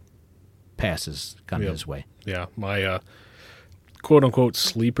lot of passes come his way. Yeah, my quote-unquote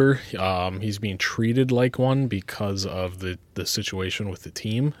sleeper, he's being treated like one because of the situation with the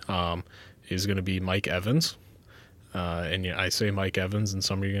team, is going to be Mike Evans. And I say Mike Evans, and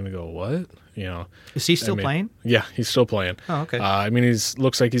some of you are going to go, what? Is he still playing? Yeah, he's still playing. Oh, okay.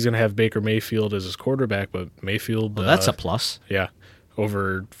 Looks like he's going to have Baker Mayfield as his quarterback, but Mayfield... Well, that's a plus. Yeah,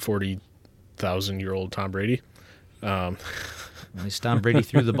 over 40,000-year-old Tom Brady. At least Tom Brady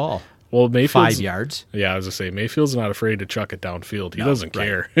threw the ball. Well, Mayfield's 5 yards. Yeah, I was going to say, Mayfield's not afraid to chuck it downfield. He doesn't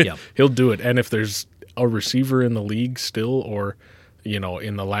care. Yep. He'll do it. And if there's a receiver in the league still, or, in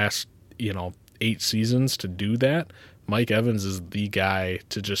the last, 8 seasons to do that, Mike Evans is the guy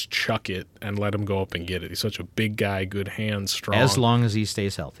to just chuck it and let him go up and get it. He's such a big guy, good hands, strong. As long as he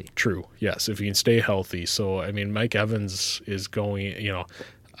stays healthy. True. Yes, if he can stay healthy. So, Mike Evans is going,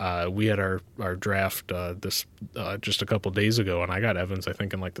 we had our draft just a couple days ago, and I got Evans, I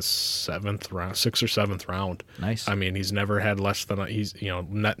think, in like the 7th round, 6th or 7th round. Nice. He's never had less than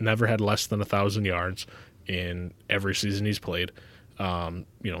never had less than 1,000 yards in every season he's played.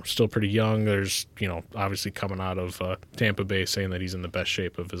 Still pretty young. There's, obviously coming out of Tampa Bay saying that he's in the best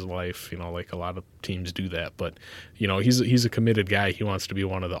shape of his life, like a lot of teams do that. But, he's a committed guy. He wants to be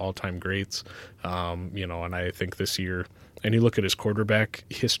one of the all-time greats, and I think this year, and you look at his quarterback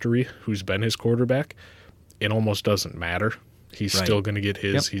history, who's been his quarterback, it almost doesn't matter. He's still going to get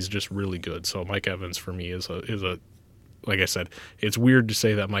his. Yep. He's just really good. So Mike Evans for me is a like I said, it's weird to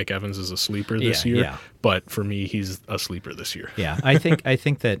say that Mike Evans is a sleeper this year, but for me, he's a sleeper this year. Yeah, I think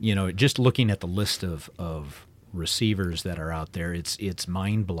that just looking at the list of receivers that are out there, it's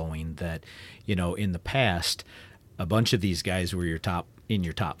mind blowing that in the past, a bunch of these guys were in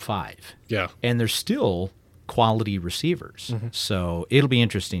your top 5. Yeah, and they're still quality receivers. Mm-hmm. So it'll be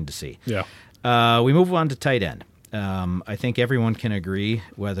interesting to see. Yeah, we move on to tight end. I think everyone can agree,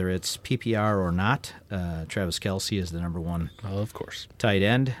 whether it's PPR or not, Travis Kelce is the number 1 of course, tight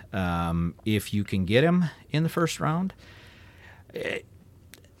end. If you can get him in the first round, I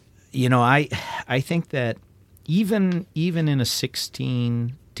think that even in a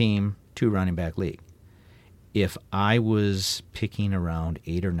 16-team 2 running back league, if I was picking around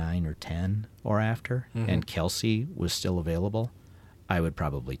 8 or 9 or 10 or after, and Kelce was still available, I would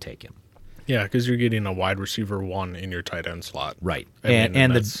probably take him. Yeah, because you're getting a wide receiver 1 in your tight end slot, right?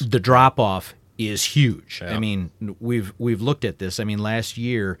 And the drop off is huge. Yeah. We've looked at this. Last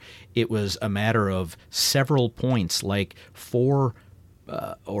year it was a matter of several points, like 4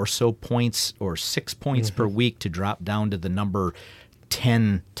 or so points or 6 points per week to drop down to the number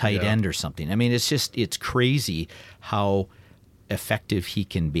 10 tight end or something. It's crazy how effective he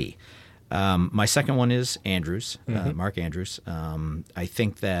can be. My second one is Andrews, Mark Andrews. I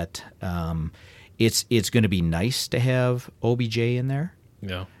think that it's going to be nice to have OBJ in there.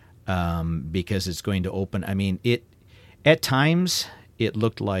 Yeah. Because it's going to open. At times it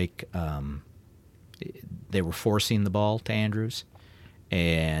looked like they were forcing the ball to Andrews,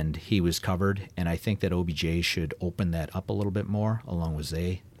 and he was covered. And I think that OBJ should open that up a little bit more, along with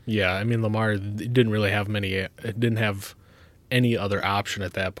Zay. Yeah, Lamar didn't really have didn't have any other option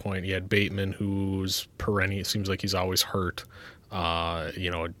at that point. You had Bateman, who's perennial. It seems like he's always hurt.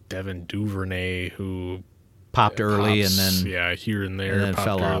 Devin Duvernay, who popped early and then here and there and then popped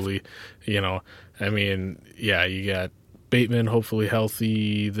fell early. off. You got Bateman hopefully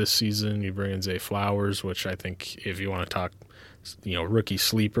healthy this season. You bring in Zay Flowers, which I think if you want to talk, rookie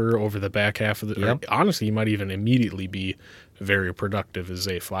sleeper over the back half of the. Yep. Honestly, he might even immediately be very productive as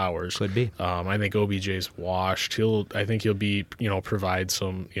Zay Flowers. Could be. I think OBJ's washed. I think he'll be provide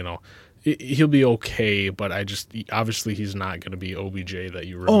some he'll be okay, but obviously he's not going to be OBJ that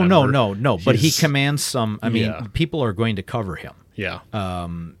you remember. Oh no! But he commands some. I mean, people are going to cover him. Yeah.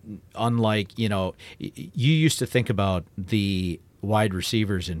 Unlike you used to think about the wide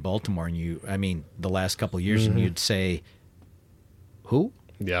receivers in Baltimore, and the last couple of years, and you'd say, who?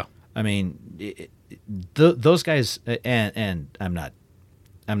 Yeah. I mean, those guys, and I'm not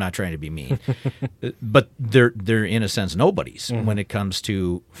trying to be mean, but they're in a sense nobodies when it comes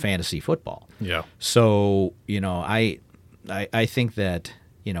to fantasy football. Yeah. So I think that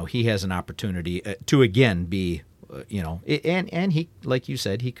he has an opportunity to again be and he, like you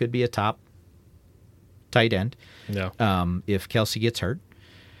said, he could be a top tight end. Yeah. If Kelsey gets hurt.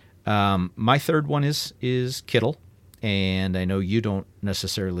 My third one is Kittle, and I know you don't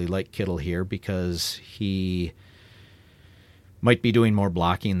necessarily like Kittle here because he might be doing more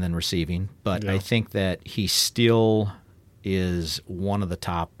blocking than receiving, but I think that he still is one of the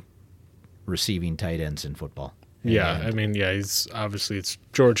top receiving tight ends in football. Yeah, he's obviously it's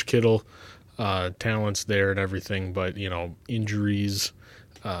George Kittle, talent's there and everything, but injuries,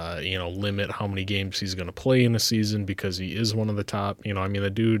 limit how many games he's going to play in a season because he is one of the top.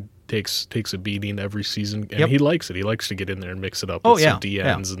 The dude takes a beating every season, and he likes it. He likes to get in there and mix it up with some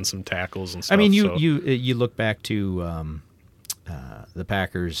DNs and some tackles and stuff. You look back to the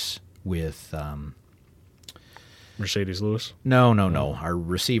Packers with Mercedes Lewis. No, our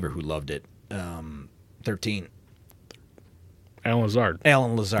receiver who loved it. 13. Alan Lazard.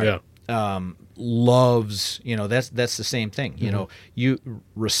 Yeah. Loves, that's the same thing. You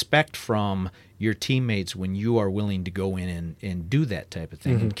respect from your teammates when you are willing to go in and do that type of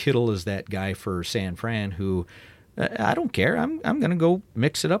thing. And Kittle is that guy for San Fran who, I don't care. I'm going to go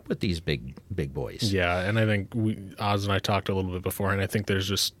mix it up with these big boys. Yeah, and I think Oz and I talked a little bit before, and I think there's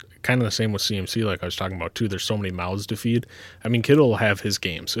just kind of the same with CMC like I was talking about too. There's so many mouths to feed. Kittle will have his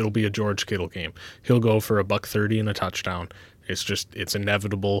games. It'll be a George Kittle game. He'll go for $130 and a touchdown. It's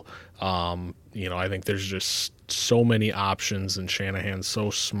inevitable. I think there's just so many options, and Shanahan's so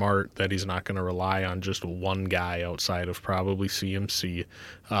smart that he's not going to rely on just one guy outside of probably CMC.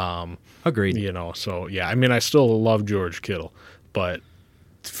 Agreed. So yeah, I still love George Kittle, but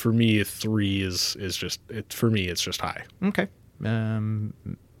for me, 3 is just for me it's just high. Okay,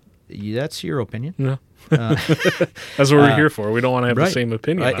 that's your opinion. Yeah. That's what we're here for. We don't want to have the same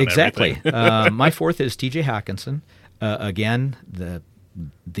opinion on exactly. My fourth is T.J. Hawkinson. Again,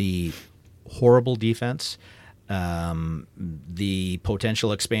 the horrible defense, the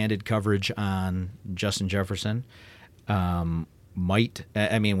potential expanded coverage on Justin Jefferson after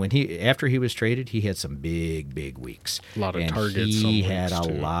he was traded, he had some big weeks. A lot of targets. He had a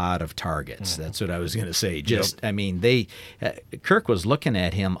lot of targets. That's what I was going to say. Kirk was looking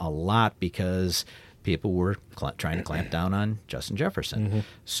at him a lot because people were trying to clamp down on Justin Jefferson.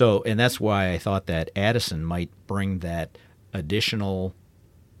 So, and that's why I thought that Addison might bring that additional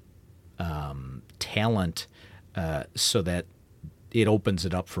talent so that it opens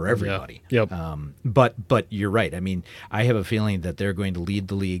it up for everybody. Yeah. Yep. But you're right. I have a feeling that they're going to lead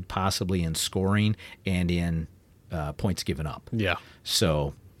the league possibly in scoring and in points given up. Yeah.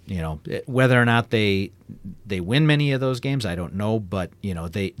 So, whether or not they win many of those games, I don't know, but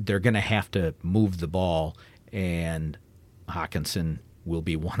they're going to have to move the ball, and Hawkinson will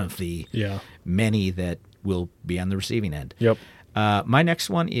be one of the many that will be on the receiving end. Yep. My next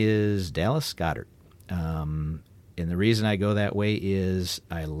one is Dallas Goedert. And the reason I go that way is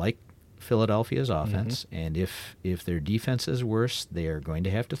I like Philadelphia's offense, and if their defense is worse, they are going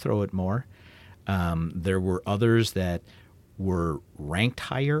to have to throw it more. There were others that were ranked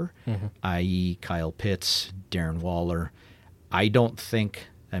higher, i.e. Kyle Pitts, Darren Waller. I don't think.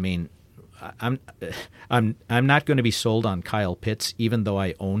 I'm not going to be sold on Kyle Pitts, even though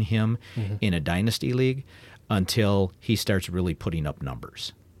I own him in a dynasty league, until he starts really putting up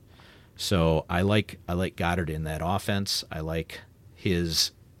numbers. So I like Goddard in that offense. I like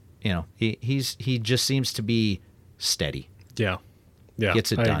his, he just seems to be steady. Yeah,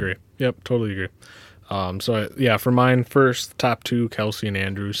 gets it done. I agree. Yep, totally agree. For mine, first top 2, Kelsey and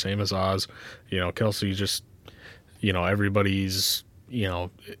Andrews, same as Oz. Kelsey just, everybody's,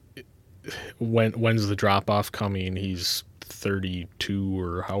 when's the drop off coming? He's 32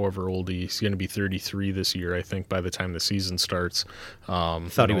 or however old he's going to be 33 this year, I think, by the time the season starts.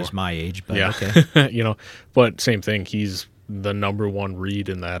 Thought he was my age, but yeah. Okay. But same thing. He's the number 1 read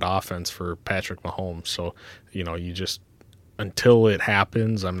in that offense for Patrick Mahomes. So, until it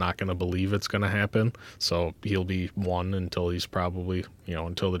happens, I'm not going to believe it's going to happen. So he'll be 1 until he's probably,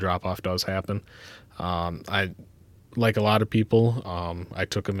 until the drop off does happen. I like a lot of people. I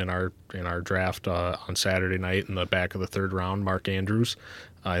took him in our draft on Saturday night in the back of the 3rd round. Mark Andrews.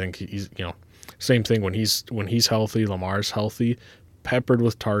 I think he's same thing when he's healthy. Lamar's healthy, peppered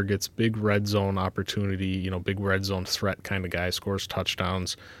with targets, big red zone opportunity. Big red zone threat kind of guy. Scores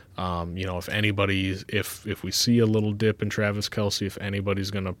touchdowns. If we see a little dip in Travis Kelce, if anybody's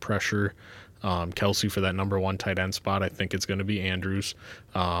going to pressure Kelce for that number 1 tight end spot, I think it's going to be Andrews.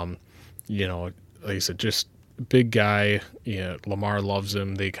 Like I said, just big guy. Yeah, Lamar loves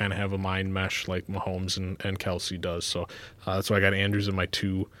him. They kind of have a mind mesh like Mahomes and Kelce does. So that's why I got Andrews in my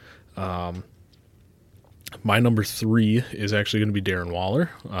 2. My number 3 is actually going to be Darren Waller.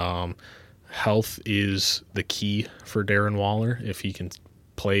 Health is the key for Darren Waller. If he can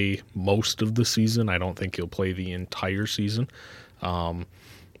play most of the season, I don't think he'll play the entire season.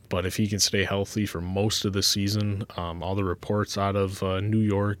 But if he can stay healthy for most of the season, all the reports out of New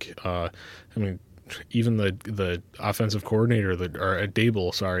York, even the offensive coordinator,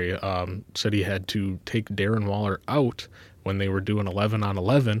 Dable, said he had to take Darren Waller out when they were doing 11 on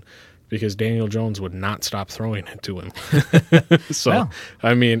 11 because Daniel Jones would not stop throwing it to him. So,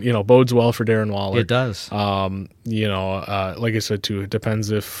 well, bodes well for Darren Waller. It does. Like I said, too, it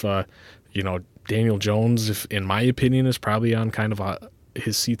depends if, Daniel Jones, if in my opinion, is probably on kind of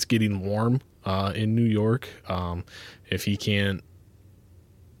his seat's getting warm in New York. If he can't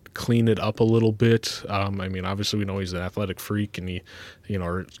clean it up a little bit. Obviously we know he's an athletic freak and he,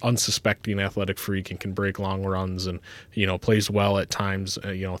 or unsuspecting athletic freak and can break long runs and, plays well at times,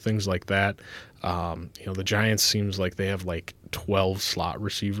 things like that. The Giants seems like they have like 12 slot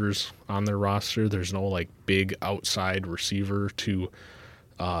receivers on their roster. There's no like big outside receiver to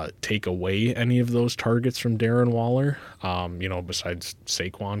take away any of those targets from Darren Waller, besides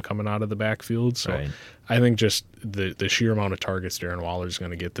Saquon coming out of the backfield. So right. I think just the sheer amount of targets Darren Waller is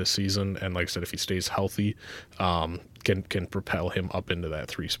going to get this season, and like I said, if he stays healthy, can propel him up into that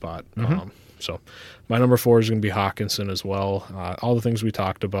 3 spot. Mm-hmm. So my number 4 is going to be Hawkinson as well. All the things we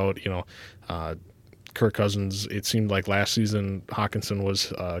talked about, Kirk Cousins, it seemed like last season Hawkinson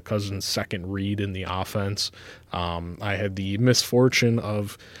was Cousins' second read in the offense. I had the misfortune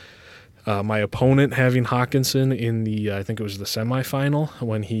of my opponent having Hawkinson in the, I think it was the semifinal,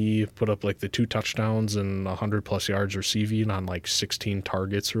 when he put up like the 2 touchdowns and 100+ yards receiving on like 16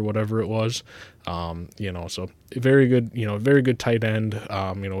 targets or whatever it was. So very good tight end.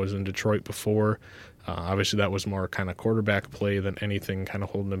 Was in Detroit before. Obviously that was more kind of quarterback play than anything kind of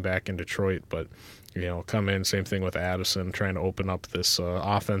holding him back in Detroit, but come in, same thing with Addison, trying to open up this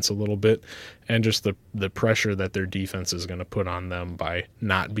offense a little bit, and just the pressure that their defense is going to put on them by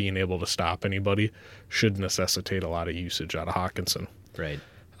not being able to stop anybody should necessitate a lot of usage out of Hawkinson. Right.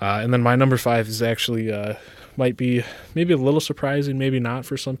 And then my number 5 is actually might be maybe a little surprising, maybe not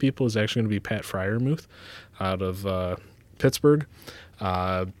for some people, is actually going to be Pat Freiermuth out of Pittsburgh.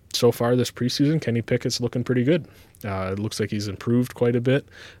 So far this preseason, Kenny Pickett's looking pretty good. It looks like he's improved quite a bit.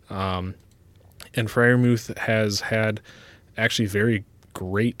 And Freiermuth has had actually very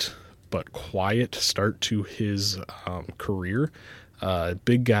great but quiet start to his career.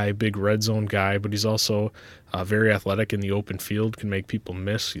 Big guy, big red zone guy, but he's also very athletic in the open field, can make people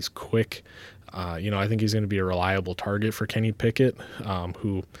miss. He's quick. I think he's going to be a reliable target for Kenny Pickett,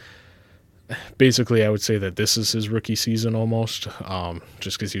 who basically I would say that this is his rookie season almost,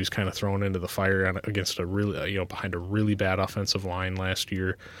 just because he was kind of thrown into the fire against a really, behind a really bad offensive line last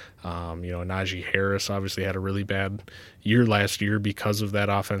year. Najee Harris obviously had a really bad year last year because of that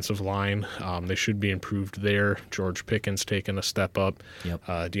offensive line. They should be improved there. George Pickens taking a step up. Yep.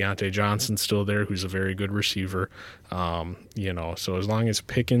 Deontay Johnson's still there, who's a very good receiver. So as long as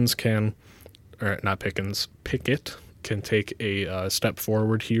Pickett can take a step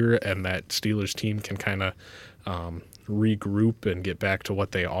forward here, and that Steelers team can kind of regroup and get back to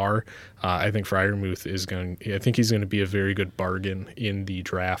what they are, I think Freiermuth he's going to be a very good bargain in the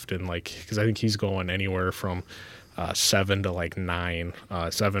draft, and because I think he's going anywhere from 7 to 9,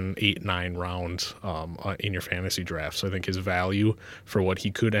 7, 8, 9 rounds in your fantasy draft. So I think his value for what he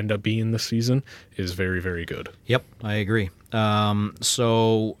could end up being this season is very, very good. Yep, I agree. My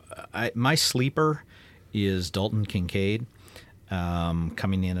sleeper is Dalton Kincaid,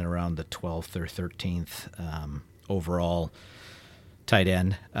 coming in at around the 12th or 13th overall tight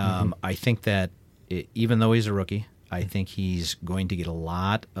end. I think that even though he's a rookie, I think he's going to get a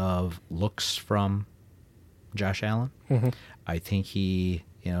lot of looks from Josh Allen. I think he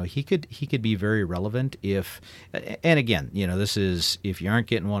he could be very relevant if, and again, this is if you aren't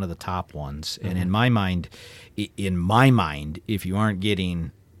getting one of the top ones. And in my mind, if you aren't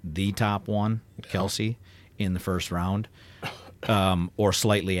getting the top one, Kelsey, in the first round, or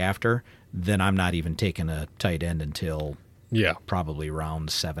slightly after, then I'm not even taking a tight end until probably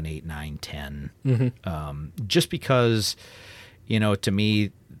round 7, 8, 9, 10. Just because, to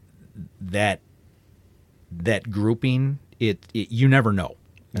me, that grouping, it you never know.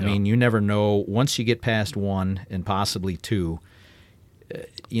 I mean, you never know. Once you get past 1 and possibly 2,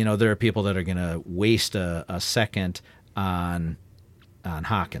 there are people that are going to waste a second on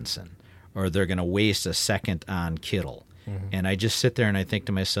Hawkinson, or they're going to waste a second on Kittle. And I just sit there and I think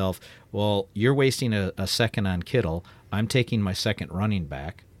to myself, well, you're wasting a second on Kittle. I'm taking my second running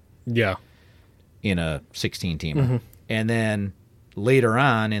back in a 16-teamer. And then later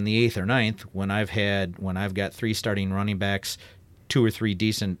on in the 8th or 9th, when I've got 3 starting running backs, 2 or 3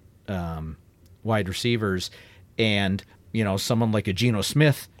 decent wide receivers, and someone like a Geno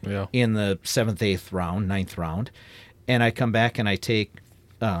Smith in the 7th, 8th round, 9th round, and I come back and I take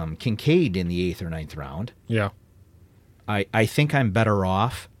Kincaid in the 8th or 9th round. I think I'm better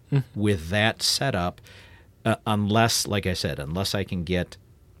off with that setup, unless, like I said, unless I can get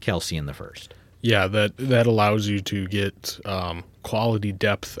Kelsey in the first. Yeah, that allows you to get quality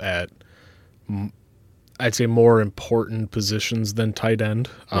depth at, I'd say, more important positions than tight end.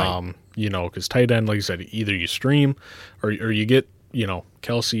 Right. Because tight end, like you said, either you stream or you get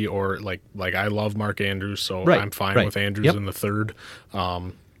Kelsey, or like I love Mark Andrews, so I'm fine with Andrews in the third.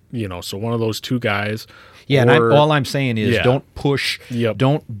 So one of those 2 guys. Yeah, and all I'm saying is don't push.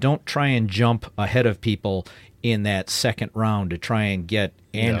 Don't try and jump ahead of people in that second round to try and get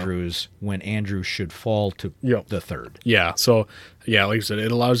Andrews when Andrews should fall to the third. Yeah, so like you said,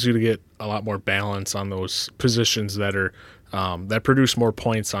 it allows you to get a lot more balance on those positions that are that produce more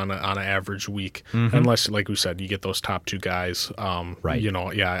points on an average week, unless, like we said, you get those top 2 guys. Right.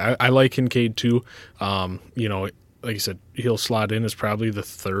 I like Kincaid too. Like you said, he'll slot in as probably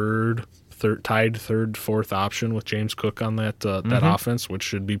the tied third, fourth option with James Cook on that offense, which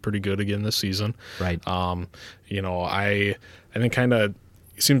should be pretty good again this season. Right. I think kind of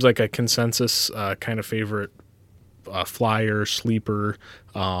seems like a consensus kind of favorite flyer sleeper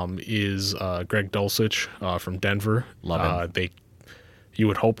is Greg Dulcich from Denver. Love him. You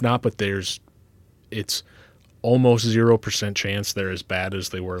would hope not, but it's almost 0% chance they're as bad as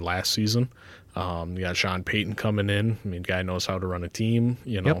they were last season. You got Sean Payton coming in. I mean, guy knows how to run a team.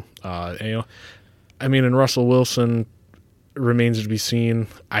 And Russell Wilson remains to be seen.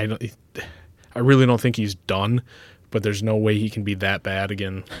 I really don't think he's done, but there's no way he can be that bad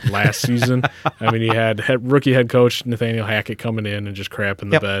again last season. I mean, he had rookie head coach Nathaniel Hackett coming in and just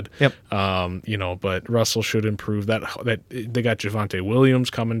crapping the bed. But Russell should improve. That they got Javonte Williams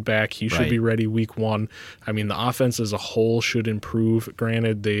coming back. He should be ready week 1. I mean, the offense as a whole should improve.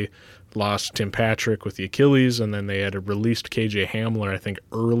 Granted, they lost Tim Patrick with the Achilles, and then they had released KJ Hamler, I think,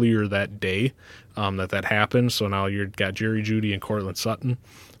 earlier that day that happened. So now you've got Jerry Jeudy and Cortland Sutton.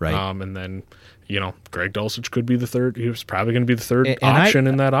 Right. And then, Greg Dulcich could be the third. He was probably going to be the third option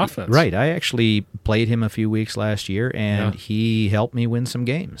in that offense. Right. I actually played him a few weeks last year, and he helped me win some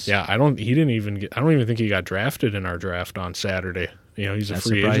games. Yeah, I don't even think he got drafted in our draft on Saturday. He's a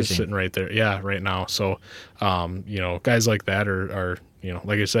free agent sitting right there. Yeah, right now. So, guys like that are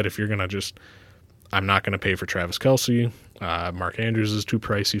like I said, if you're going to I'm not going to pay for Travis Kelce. Mark Andrews is too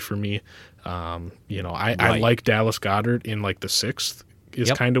pricey for me. I like Dallas Goedert in like the 6th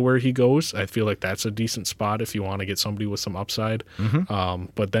is kind of where he goes. I feel like that's a decent spot if you want to get somebody with some upside.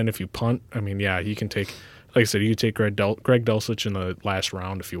 But then if you punt, you can take, like I said, you could take Greg Dulcich in the last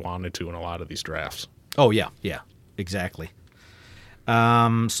round if you wanted to in a lot of these drafts. Oh, yeah, exactly.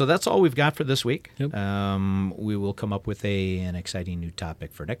 So that's all we've got for this week. Yep. We will come up with an exciting new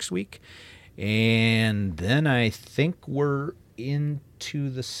topic for next week. And then I think we're into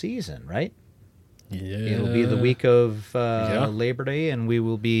the season, right? Yeah. It'll be the week of Labor Day, and we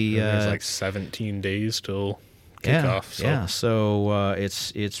will be... there's like 17 days till kickoff. So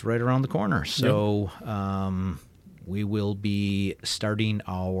it's right around the corner. So we will be starting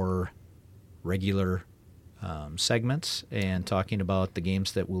our regular segments and talking about the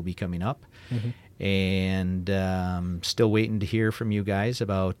games that will be coming up. And still waiting to hear from you guys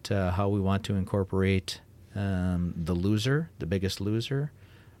about how we want to incorporate the biggest loser,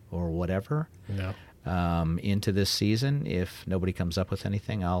 or whatever, into this season. If nobody comes up with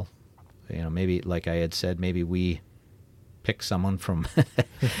anything, I'll, maybe, like I had said, maybe we pick someone from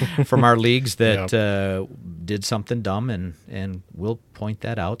from our leagues that did something dumb, and we'll point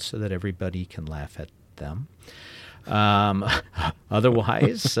that out so that everybody can laugh at them.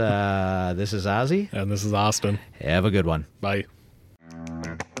 Otherwise, this is Ozzie. And this is Austin. Have a good one. Bye.